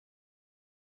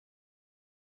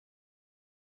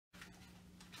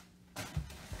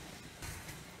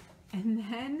And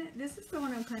then this is the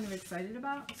one I'm kind of excited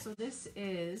about. So this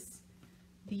is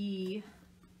the,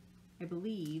 I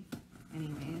believe,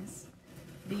 anyways,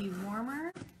 the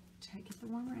warmer. Did I get the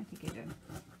warmer? I think I did.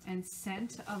 And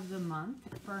scent of the month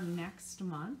for next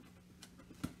month,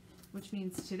 which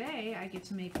means today I get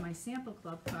to make my sample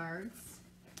club cards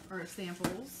or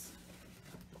samples.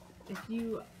 If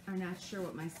you are not sure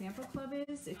what my sample club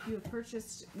is, if you have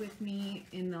purchased with me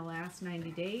in the last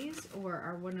 90 days or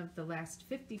are one of the last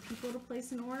 50 people to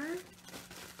place an order,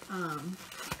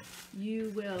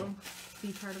 you will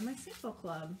be part of my sample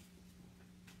club.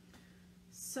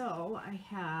 So I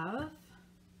have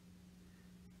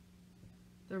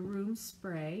the room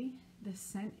spray. The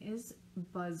scent is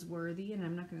buzzworthy, and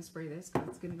I'm not going to spray this because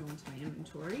it's going to go into my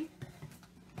inventory.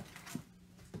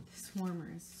 This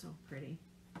warmer is so pretty.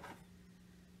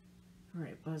 All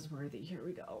right, buzzworthy, here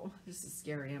we go. This is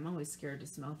scary. I'm always scared to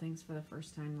smell things for the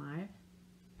first time live,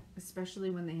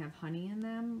 especially when they have honey in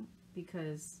them,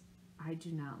 because I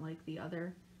do not like the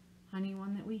other honey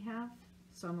one that we have,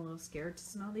 so I'm a little scared to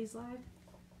smell these live.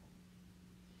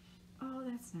 Oh,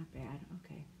 that's not bad.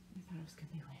 Okay, I thought it was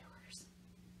gonna be way worse.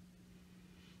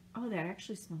 Oh, that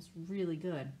actually smells really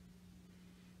good.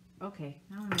 Okay,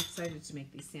 now I'm excited to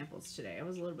make these samples today. I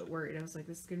was a little bit worried. I was like,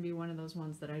 this is going to be one of those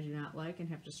ones that I do not like and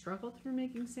have to struggle through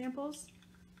making samples.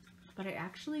 But I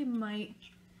actually might.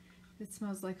 It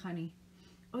smells like honey.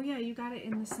 Oh yeah, you got it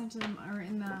in the scent of them, or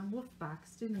in the wolf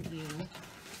box, didn't you?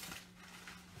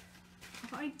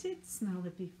 Oh, I did smell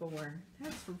it before.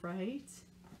 That's right.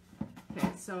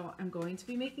 Okay, so I'm going to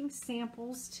be making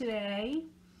samples today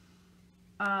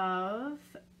of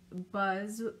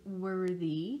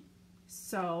Buzzworthy.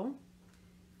 So,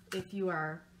 if you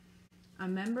are a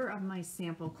member of my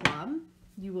sample club,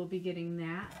 you will be getting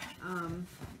that. I'm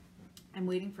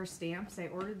waiting for stamps. I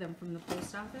ordered them from the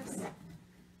post office,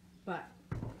 but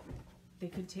they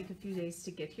could take a few days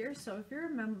to get here. So if you're a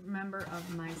member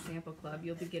of my sample club,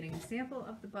 you'll be getting a sample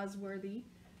of the Buzzworthy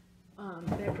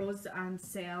that goes on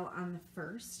sale on the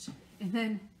 1st. And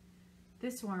then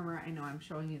this warmer, I know I'm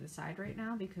showing you the side right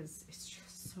now because it's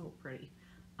just so pretty.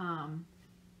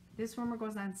 This warmer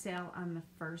goes on sale on the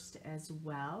 1st as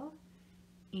well,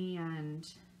 and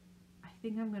I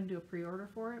think I'm going to do a pre-order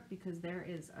for it because there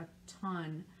is a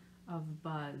ton of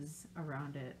buzz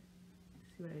around it.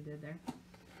 See what I did there?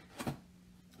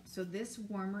 So this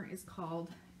warmer is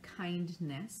called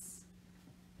Kindness.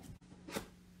 And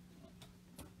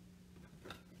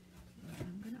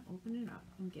I'm going to open it up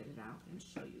and get it out and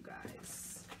show you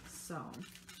guys. So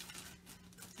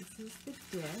this is the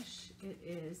dish. It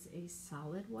is a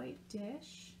solid white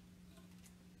dish.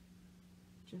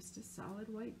 Just a solid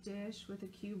white dish with a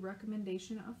cube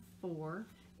recommendation of 4.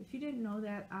 If you didn't know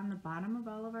that, on the bottom of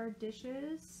all of our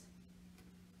dishes,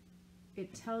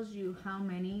 it tells you how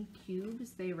many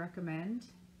cubes they recommend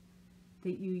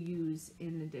that you use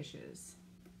in the dishes.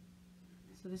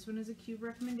 So this one is a cube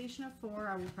recommendation of 4.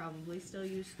 I will probably still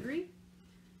use 3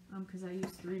 because I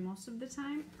use 3 most of the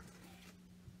time.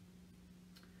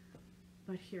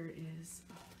 But here it is.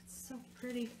 Oh, it's so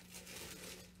pretty.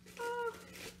 Oh,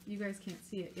 you guys can't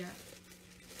see it yet.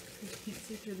 You can't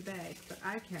see through the bag, but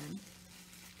I can.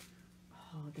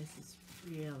 Oh, this is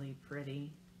really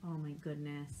pretty. Oh my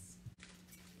goodness.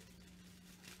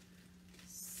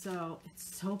 So,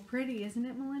 it's so pretty, isn't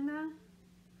it, Melinda?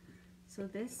 So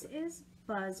this is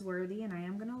Buzzworthy, and I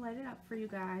am going to light it up for you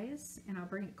guys, and I'll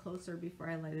bring it closer before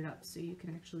I light it up so you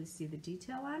can actually see the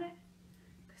detail on it,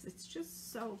 because it's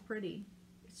just so pretty.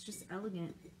 It's just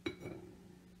elegant,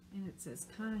 and it says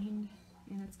kind,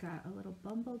 and it's got a little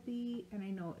bumblebee, and I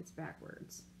know it's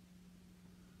backwards.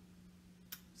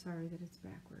 Sorry that it's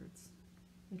backwards.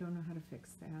 I don't know how to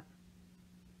fix that.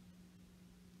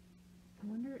 I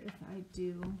wonder if I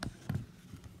do,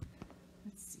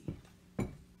 let's see. I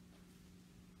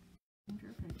wonder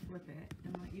if I flip it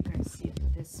and let you guys see it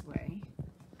this way.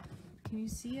 Can you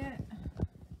see it?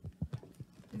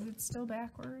 Is it still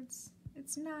backwards?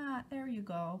 It's not. There you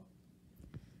go.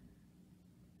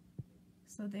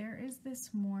 So there is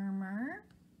this warmer,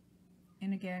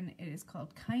 and again, it is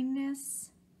called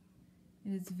Kindness.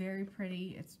 It is very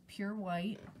pretty. It's pure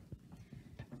white,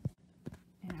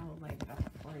 and I will light it up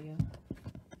for you.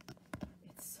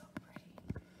 It's so pretty.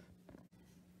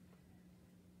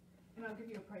 And I'll give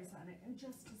you a price on it in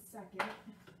just a second,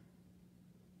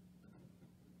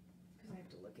 because I have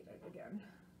to look at it again.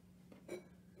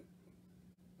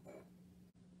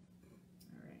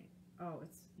 Oh,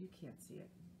 you can't see it.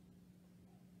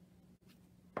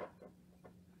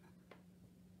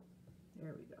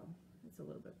 There we go. It's a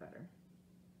little bit better.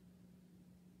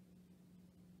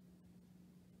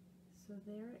 So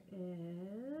there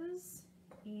is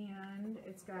and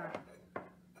it's got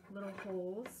little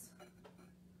holes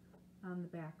on the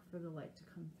back for the light to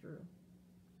come through.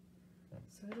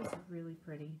 So it is really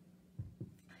pretty.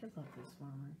 I love this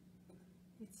flower.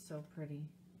 It's so pretty.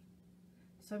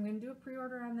 So I'm going to do a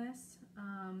pre-order on this.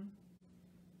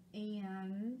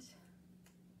 And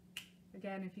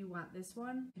again, if you want this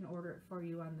one, I can order it for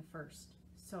you on the 1st.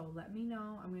 So let me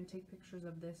know. I'm going to take pictures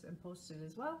of this and post it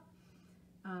as well.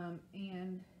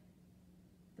 And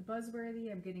the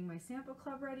Buzzworthy, I'm getting my sample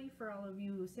club ready for all of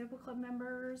you sample club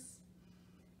members.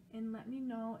 And let me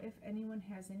know if anyone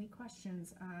has any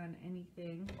questions on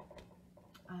anything.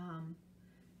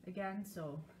 Again,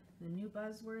 so the new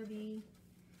Buzzworthy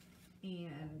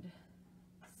and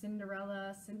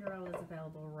Cinderella. Cinderella is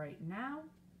available right now.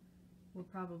 Will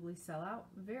probably sell out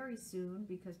very soon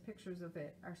because pictures of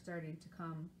it are starting to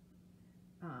come,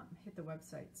 hit the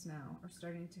websites now, are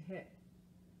starting to hit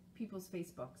people's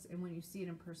Facebooks. And when you see it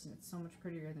in person, it's so much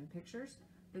prettier than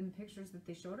the pictures that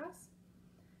they showed us.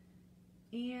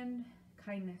 And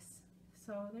Kindness.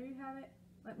 So there you have it.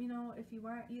 Let me know if you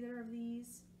want either of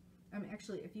these.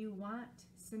 Actually, if you want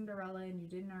Cinderella and you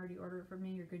didn't already order it from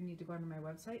me, you're going to need to go onto my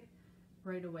website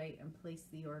right away and place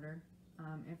the order.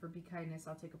 And for Be Kindness,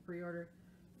 I'll take a pre-order.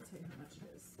 I'll tell you how much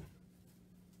it is.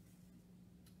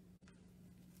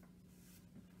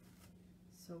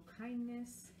 So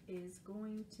Kindness is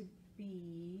going to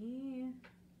be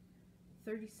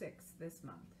 $36 this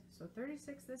month. So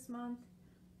 $36 this month,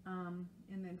 and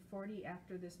then $40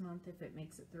 after this month if it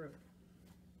makes it through.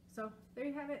 So there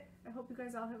you have it. I hope you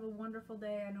guys all have a wonderful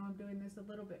day. I know I'm doing this a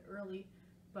little bit early,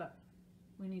 but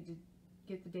we need to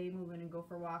get the day moving and go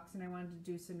for walks, and I wanted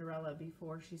to do Cinderella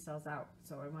before she sells out.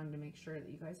 So I wanted to make sure that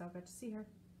you guys all got to see her.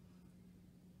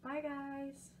 Bye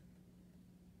guys.